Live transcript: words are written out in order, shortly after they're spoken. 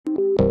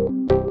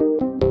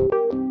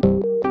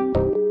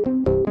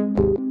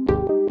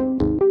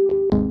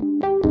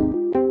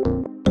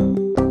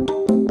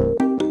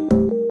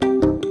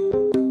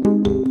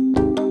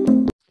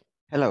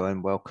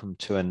welcome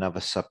to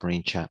another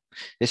submarine chat.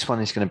 This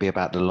one is going to be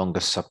about the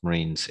longest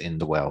submarines in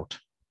the world.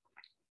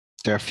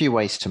 There are a few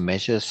ways to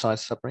measure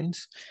size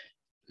submarines: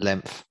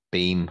 length,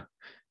 beam,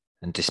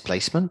 and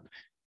displacement.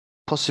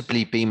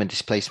 Possibly beam and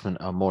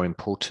displacement are more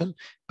important,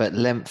 but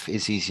length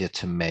is easier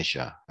to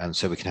measure. And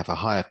so we can have a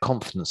higher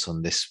confidence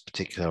on this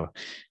particular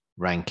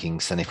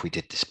rankings than if we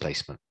did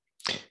displacement.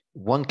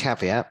 One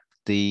caveat: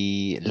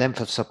 the length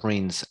of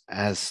submarines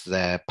as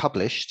they're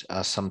published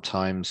are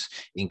sometimes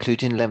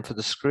including length of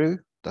the screw,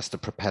 that's the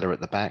propeller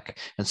at the back,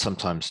 and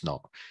sometimes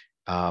not.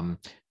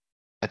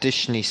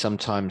 Additionally,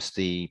 sometimes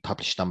the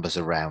published numbers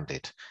are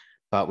rounded.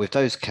 But with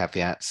those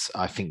caveats,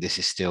 I think this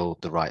is still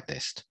the right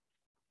list.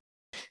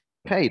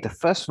 Okay, the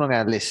first one on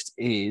our list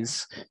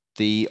is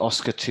the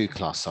Oscar II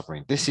class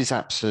submarine. This is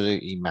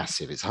absolutely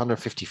massive. It's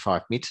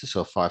 155 meters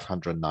or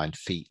 509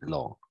 feet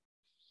long.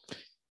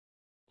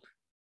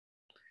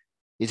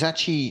 It's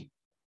actually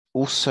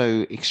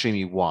also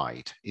extremely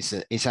wide.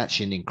 It's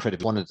actually an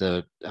incredible, one of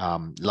the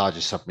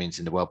largest submarines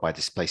in the world by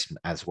displacement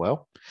as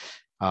well.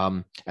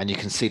 And you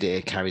can see that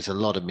it carries a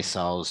lot of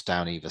missiles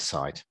down either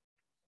side.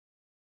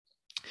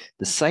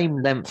 The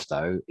same length,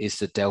 though, is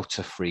the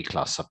Delta III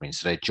class submarine.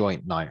 So they're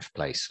joint 9th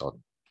place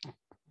on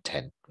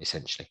 10,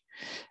 essentially.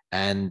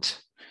 And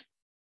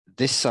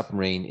this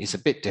submarine is a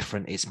bit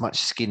different. It's much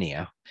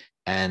skinnier,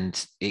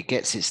 and it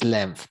gets its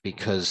length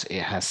because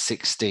it has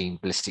 16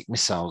 ballistic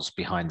missiles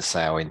behind the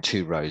sail in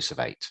 2 rows of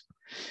 8.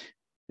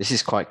 This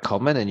is quite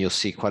common, and you'll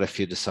see quite a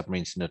few of the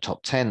submarines in the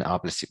top 10 are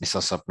ballistic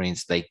missile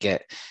submarines. They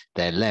get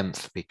their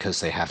length because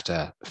they have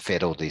to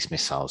fit all these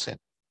missiles in.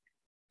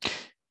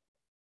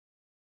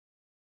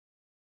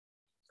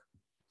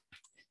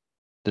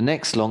 The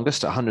next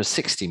longest,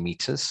 160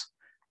 meters,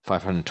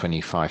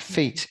 525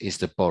 feet, is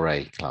the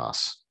Boré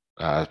class.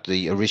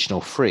 The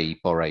original 3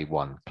 Boré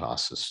 1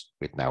 classes,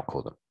 we'd now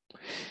call them.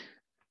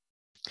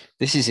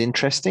 This is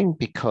interesting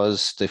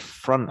because the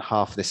front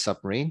half of this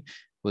submarine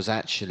was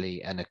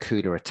actually an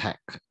Akula attack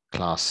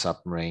class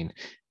submarine,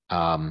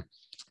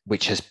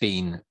 which has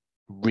been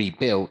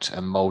rebuilt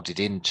and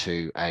molded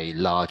into a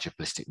larger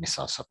ballistic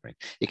missile submarine.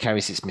 It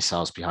carries its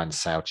missiles behind the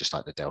sail, just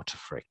like the Delta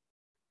III.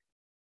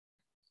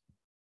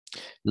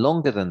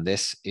 Longer than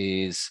this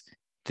is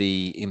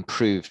the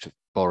improved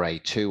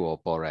Boré 2 or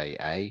Boré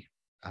A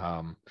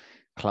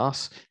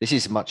class. This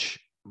is much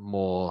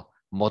more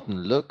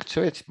modern look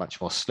to it, much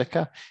more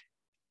slicker.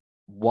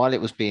 While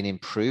it was being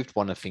improved,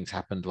 one of the things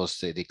happened was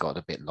that it got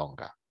a bit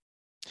longer.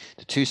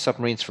 The 2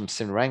 submarines from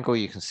similar angle,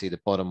 you can see the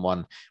bottom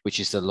one, which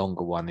is the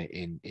longer one,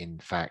 in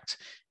fact,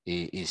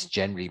 is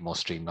generally more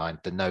streamlined.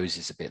 The nose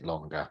is a bit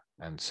longer,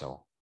 and so on.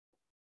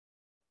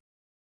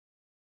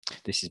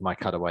 This is my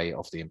cutaway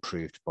of the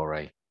improved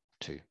Boré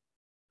 2.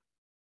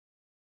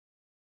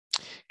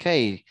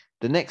 Okay,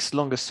 the next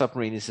longest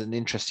submarine is an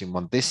interesting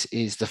one. This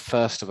is the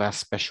first of our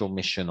special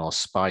mission or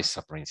spy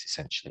submarines,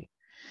 essentially.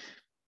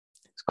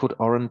 It's called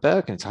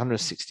Orenburg, and it's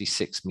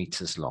 166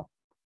 meters long.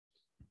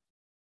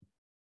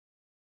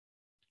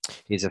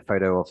 Here's a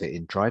photo of it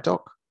in dry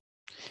dock.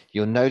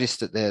 You'll notice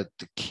that the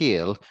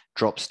keel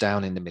drops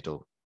down in the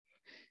middle,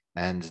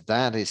 and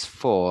that is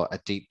for a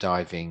deep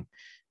diving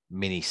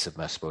mini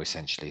submersible,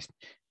 essentially.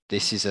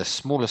 This is a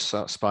smaller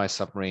spy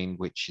submarine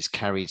which is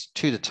carried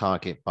to the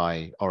target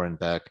by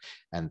Orenburg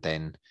and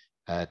then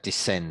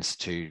descends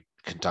to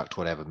conduct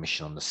whatever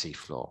mission on the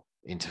seafloor,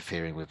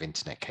 interfering with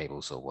internet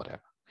cables or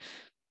whatever.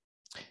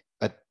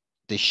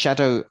 The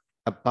shadow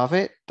above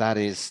it, that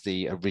is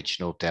the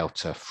original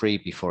Delta III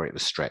before it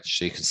was stretched.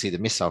 So you can see the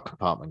missile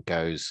compartment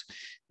goes,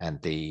 and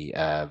the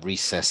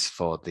recess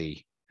for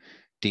the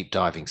deep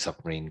diving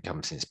submarine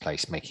comes in its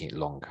place, making it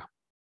longer.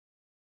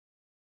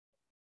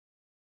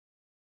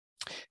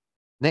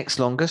 Next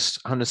longest,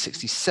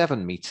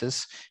 167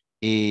 meters,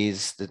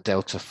 is the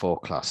Delta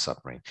IV class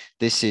submarine.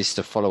 This is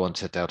the follow-on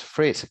to Delta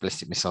III. It's a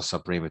ballistic missile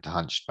submarine with the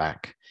hunched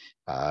back.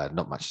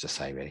 Not much to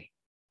say, really.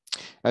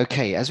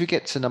 Okay, as we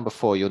get to number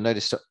 4, you'll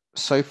notice that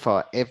so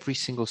far every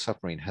single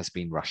submarine has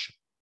been Russian.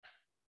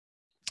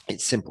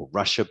 It's simple.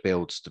 Russia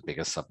builds the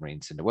biggest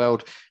submarines in the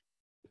world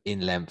in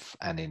length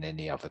and in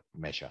any other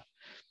measure.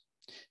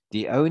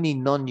 The only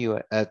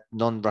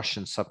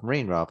non-Russian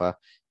submarine, rather,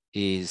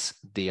 is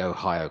the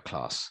Ohio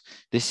class.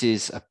 This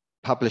is a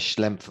published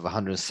length of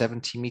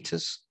 170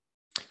 meters,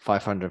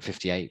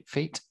 558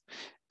 feet.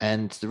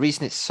 And the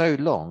reason it's so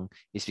long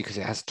is because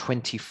it has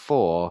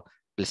 24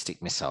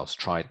 ballistic missiles,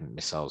 Trident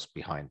missiles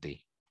behind the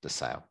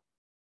sail,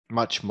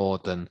 much more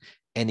than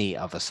any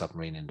other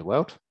submarine in the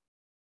world.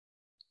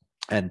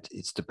 And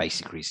it's the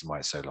basic reason why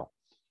it's so long.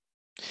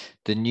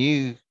 The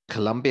new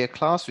Columbia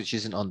class, which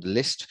isn't on the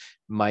list,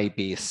 may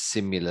be a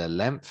similar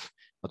length,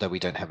 although we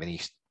don't have any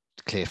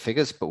clear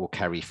figures, but will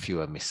carry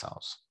fewer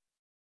missiles.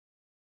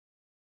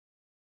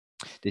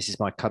 This is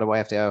my cutaway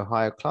of the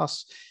Ohio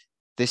class.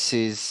 This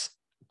is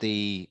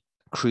the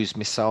cruise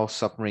missile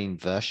submarine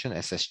version,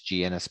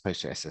 SSGN as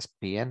opposed to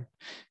SSPN.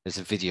 There's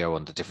a video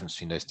on the difference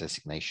between those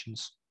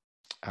designations.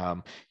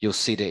 You'll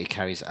see that it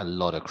carries a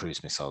lot of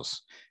cruise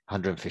missiles,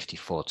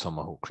 154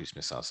 Tomahawk cruise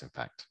missiles, in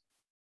fact.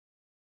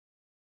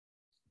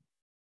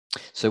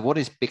 So what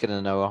is bigger than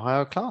an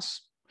Ohio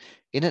class?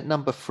 In at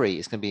number 3,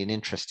 it's going to be an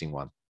interesting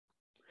one.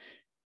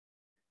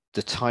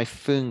 The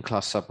Typhoon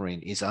class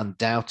submarine is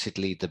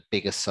undoubtedly the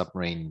biggest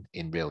submarine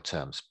in real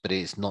terms, but it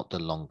is not the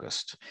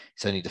longest.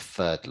 It's only the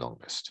 3rd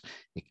longest.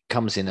 It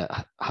comes in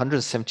at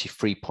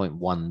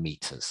 173.1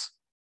 meters.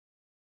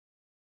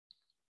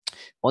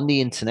 On the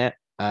internet,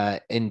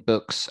 in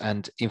books,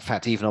 and in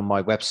fact, even on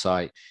my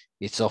website,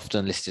 it's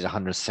often listed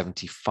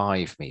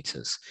 175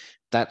 meters.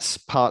 That's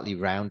partly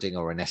rounding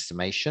or an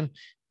estimation.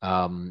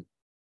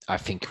 I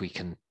think we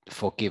can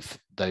forgive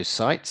those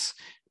sites,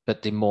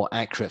 but the more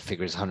accurate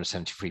figure is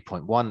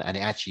 173.1, and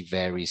it actually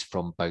varies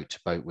from boat to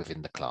boat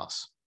within the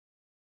class.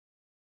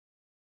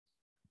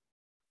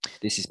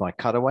 This is my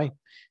cutaway,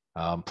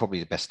 probably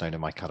the best known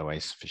of my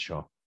cutaways for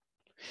sure.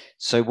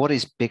 So what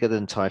is bigger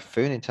than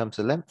Typhoon in terms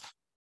of length?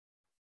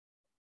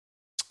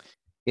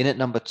 In at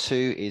number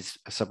 2 is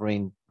a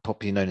submarine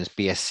popularly known as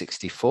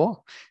BS-64.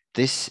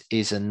 This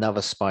is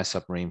another spy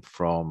submarine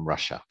from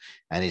Russia,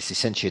 and it's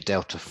essentially a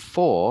Delta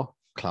IV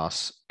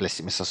class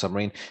ballistic missile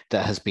submarine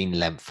that has been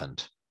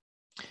lengthened.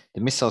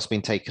 The missile's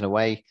been taken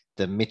away,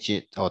 the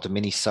midget or the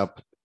mini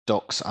sub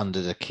docks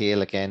under the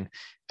keel again,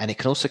 and it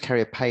can also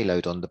carry a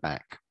payload on the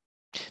back.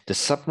 The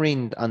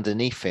submarine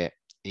underneath it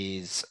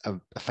is a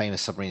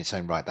famous submarine in its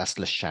own right. That's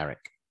Lashkarik.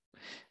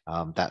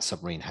 That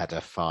submarine had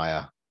a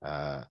fire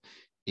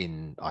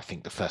in, I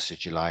think, the 1st of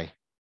July,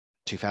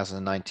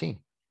 2019.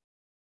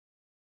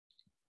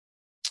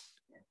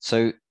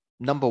 So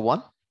number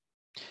 1,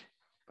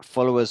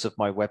 followers of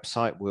my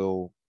website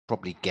will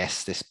probably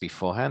guess this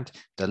beforehand.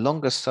 The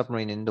longest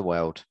submarine in the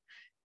world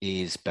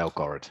is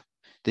Belgorod.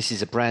 This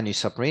is a brand new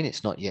submarine.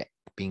 It's not yet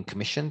been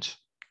commissioned,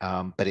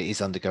 but it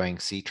is undergoing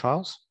sea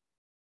trials.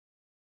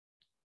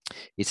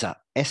 It's an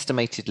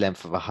estimated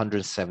length of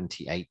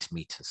 178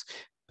 meters.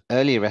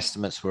 Earlier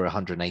estimates were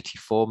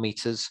 184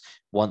 meters.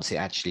 Once it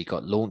actually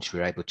got launched, we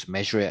were able to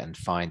measure it and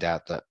find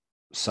out that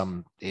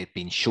it had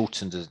been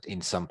shortened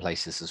in some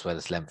places as well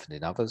as lengthened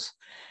in others.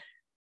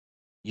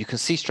 You can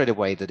see straight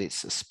away that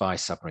it's a spy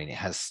submarine. It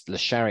has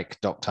Lashkarik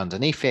docked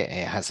underneath it.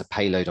 It has a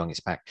payload on its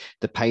back.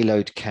 The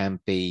payload can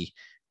be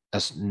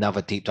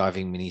another deep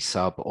diving mini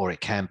sub, or it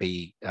can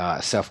be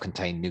a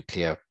self-contained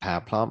nuclear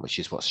power plant, which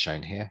is what's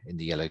shown here in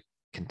the yellow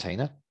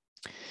container.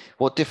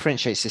 What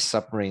differentiates this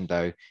submarine,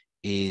 though,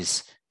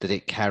 is that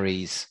it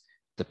carries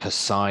the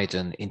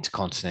Poseidon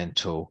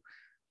intercontinental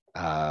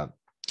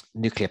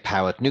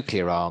nuclear-powered,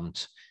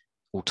 nuclear-armed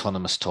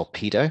autonomous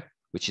torpedo,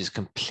 which is a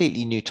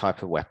completely new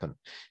type of weapon.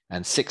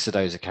 And 6 of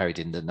those are carried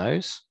in the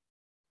nose.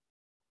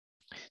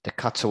 The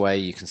cutaway,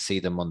 you can see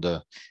them on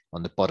the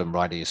bottom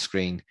right of your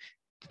screen,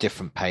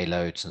 different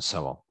payloads and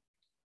so on.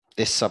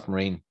 This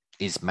submarine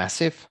is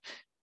massive,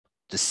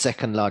 the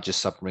 2nd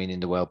largest submarine in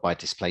the world by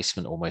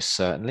displacement, almost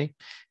certainly,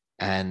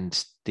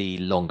 and the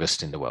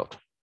longest in the world.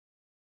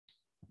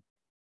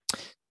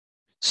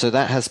 So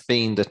that has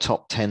been the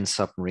top 10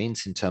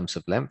 submarines in terms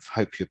of length.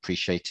 Hope you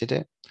appreciated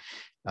it.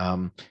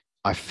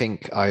 I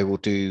think I will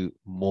do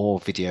more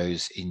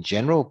videos in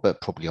general,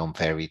 but probably on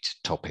varied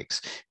topics.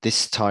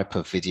 This type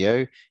of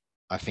video,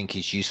 I think,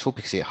 is useful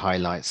because it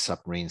highlights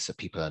submarines that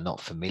people are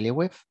not familiar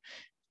with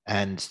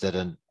and that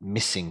are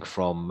missing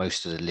from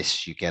most of the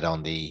lists you get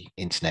on the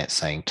internet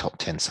saying top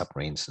 10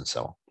 submarines and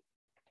so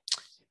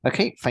on.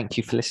 Okay, thank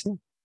you for listening,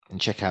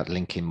 and check out the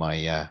link in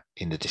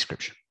the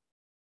description.